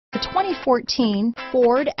The 2014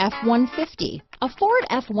 Ford F-150. A Ford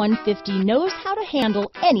F-150 knows how to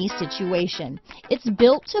handle any situation. It's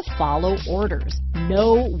built to follow orders,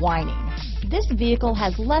 no whining. This vehicle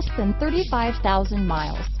has less than 35,000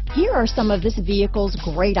 miles. Here are some of this vehicle's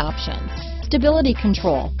great options: stability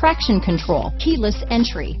control, traction control, keyless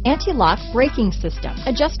entry, anti-lock braking system,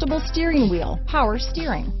 adjustable steering wheel, power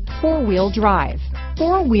steering, four-wheel drive,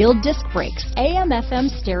 four-wheel disc brakes, AM/FM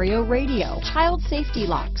stereo radio, child safety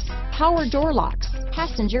locks, power door locks,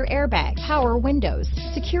 passenger airbag, power windows,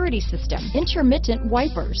 security system, intermittent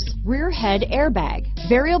wipers, rear head airbag,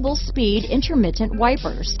 variable speed intermittent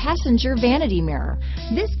wipers, passenger vanity mirror.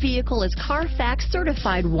 This vehicle is Carfax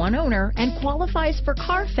certified one owner and qualifies for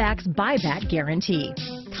Carfax buyback guarantee.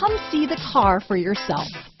 Come see the car for yourself.